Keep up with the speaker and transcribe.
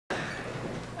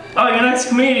Oh, your next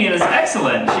comedian is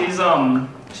excellent.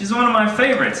 She's one of my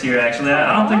favorites here, actually.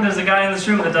 I don't think there's a guy in this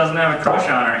room that doesn't have a crush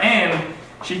on her. And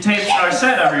she tapes our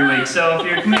set every week, so if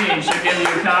you're a comedian, she'll give you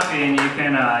a copy and you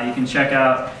can check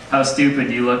out how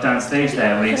stupid you looked on stage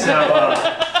that week. So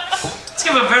let's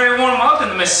give a very warm welcome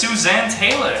to Miss Suzanne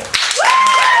Taylor.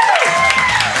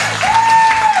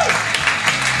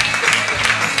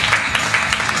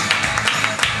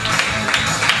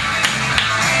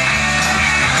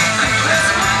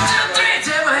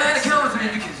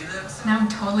 Now I'm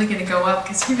totally gonna go up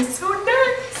because he was so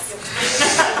nice.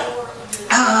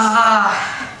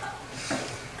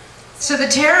 So the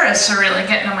terrorists are really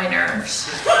getting on my nerves.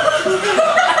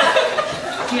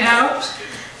 You know?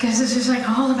 Because it's just like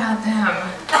all about them.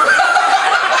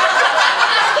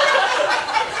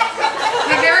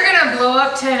 Like they were gonna blow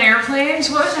up 10 airplanes.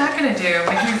 What was that gonna do?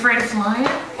 Make me afraid of flying?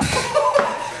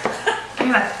 I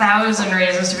got 1,000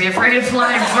 reasons to be afraid of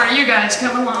flying before you guys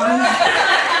come along.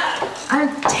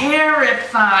 I'm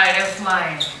terrified of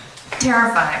flying.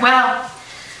 Terrified. Well,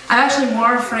 I'm actually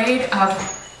more afraid of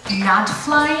not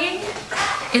flying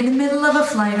in the middle of a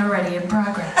flight already in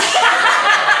progress.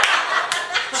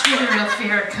 That's where the real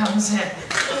fear comes in.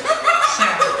 So,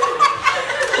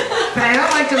 but I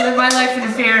don't like to live my life in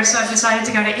fear, so I've decided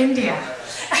to go to India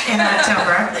in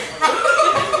October.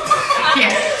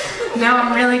 Yeah, now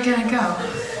I'm really gonna go.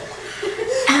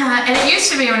 And it used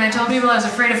to be when I told people I was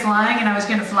afraid of flying and I was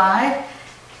gonna fly,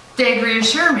 they'd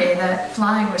reassure me that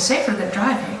flying was safer than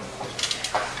driving.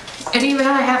 And even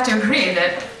I have to agree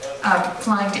that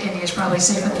flying to India is probably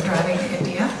safer than driving to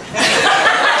India.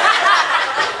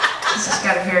 This has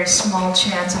got a very small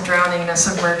chance of drowning in a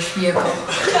submerged vehicle.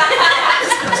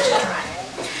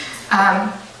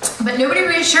 But nobody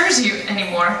reassures you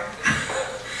anymore.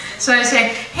 So I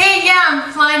say, hey, yeah,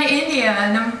 I'm flying to India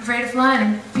and I'm afraid of flying.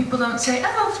 And people don't say,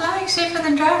 oh, flying's safer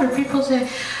than driving. People say,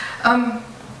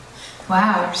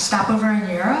 wow, stop over in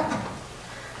Europe?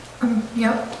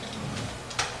 Yep.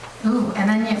 Ooh, and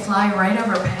then you fly right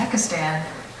over Pakistan.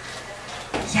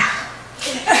 Yeah.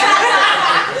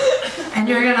 And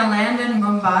you're gonna land in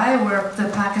Mumbai where the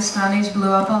Pakistanis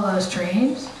blew up all those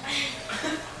trains?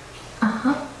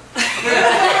 Uh-huh.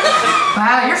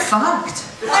 Wow, you're fucked.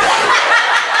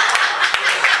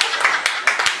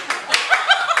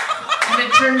 And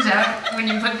it turns out, when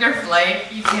you book your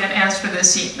flight, you can't ask for the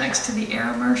seat next to the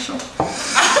air marshal. But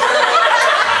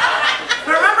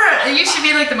remember, it used to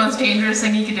be like the most dangerous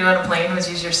thing you could do on a plane was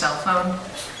use your cell phone.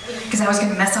 Because I was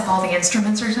going to mess up all the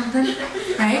instruments or something,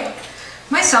 right?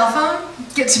 My cell phone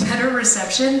gets better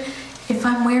reception if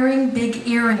I'm wearing big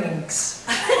earrings.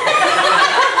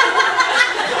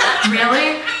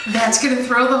 Really? That's going to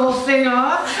throw the whole thing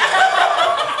off?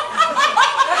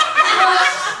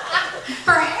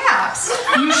 Perhaps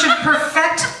you should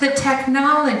perfect the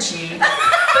technology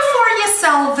before you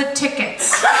sell the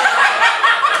tickets.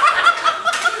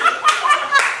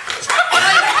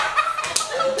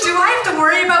 Do I have to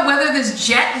worry about whether this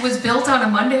jet was built on a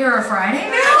Monday or a Friday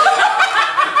now?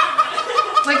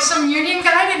 Like some union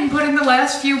guy didn't put in the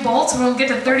last few bolts and we'll get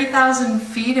to 30,000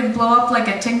 feet and blow up like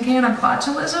a tin can of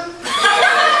botulism?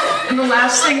 And the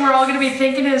last thing we're all going to be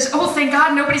thinking is, oh, thank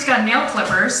God nobody's got nail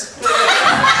clippers.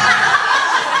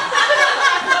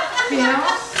 You know?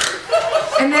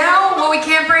 And now, what we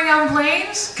can't bring on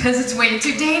planes, because it's way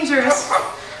too dangerous,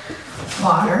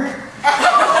 water.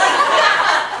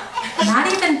 Not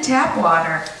even tap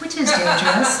water, which is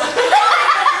dangerous.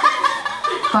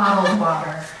 Bottled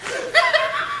water.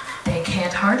 They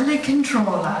can't hardly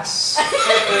control us.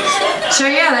 So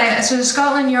yeah, so the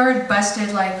Scotland Yard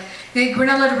busted, like, we're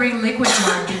not allowed to bring liquids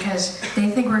on because they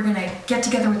think we're going to get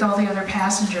together with all the other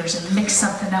passengers and mix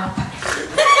something up.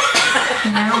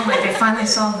 You know, like they finally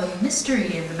solved the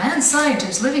mystery of the mad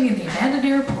scientist living in the abandoned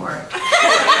airport.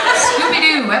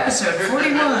 Scooby-Doo, episode 41.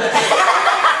 You know?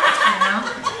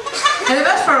 And the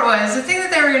best part was, the thing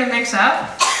that they were going to mix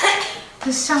up,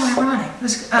 this is so ironic, it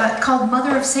was called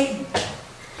Mother of Satan.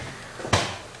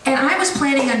 And I was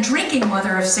planning on drinking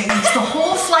Mother of Satan's the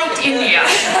whole flight to India.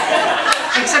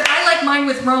 Except I like mine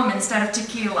with rum instead of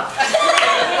tequila.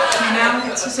 You know,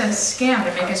 it's just a scam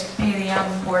to make us pay the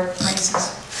on-board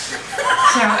prices.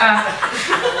 So,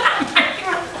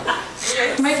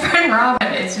 my friend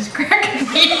Robin is just cracking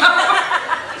me up.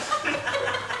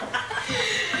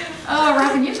 Oh,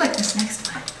 Robin, you'd like this next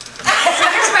time. So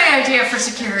here's my idea for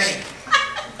security.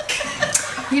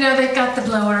 You know, they've got the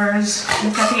blowers,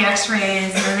 they've got the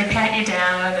x-rays, and then they pat you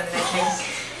down, and then they,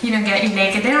 you know, get you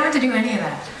naked. They don't have to do any of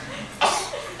that.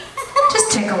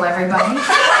 Just tickle everybody.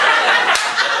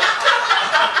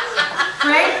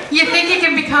 Right? You think you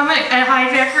can become a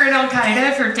hijacker in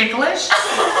Al-Qaeda if you're ticklish?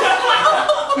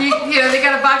 You know, they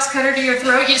got a box cutter to your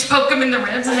throat, you just poke them in the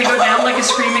ribs and they go down like a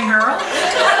screaming girl.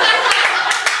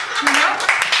 You know?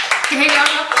 You hang out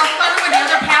up front with the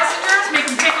other passengers, make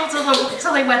them tickle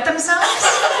till they wet themselves.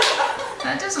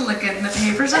 That doesn't look good in the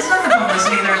papers. That's not the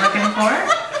publicity they're looking for.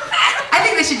 I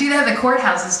think they should do that at the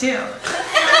courthouses too.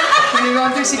 When you're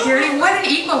going through security, what an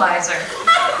equalizer.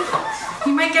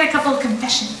 You might get a couple of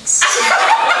confessions.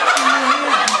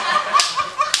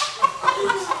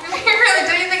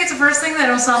 Don't you think it's the first thing that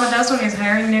Osama does when he's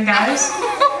hiring new guys?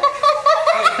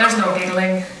 There's no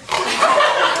giggling.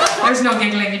 There's no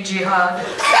giggling in jihad.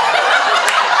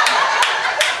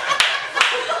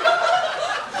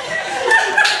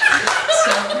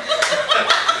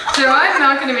 So I'm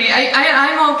not going to be,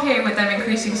 I'm okay with them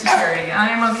increasing security. I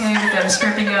am okay with them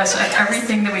stripping us of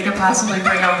everything that we could possibly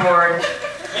bring on board.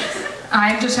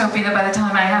 I'm just hoping that by the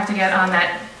time I have to get on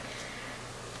that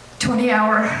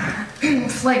 20-hour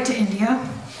flight to India,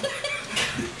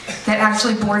 that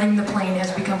actually boarding the plane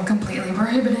has become completely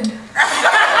prohibited.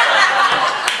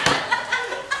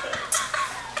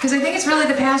 Because I think it's really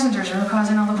the passengers who are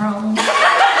causing all the problems.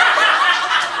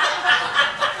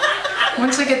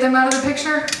 Once I get them out of the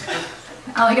picture,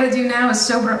 all I gotta do now is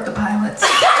sober up the pilots.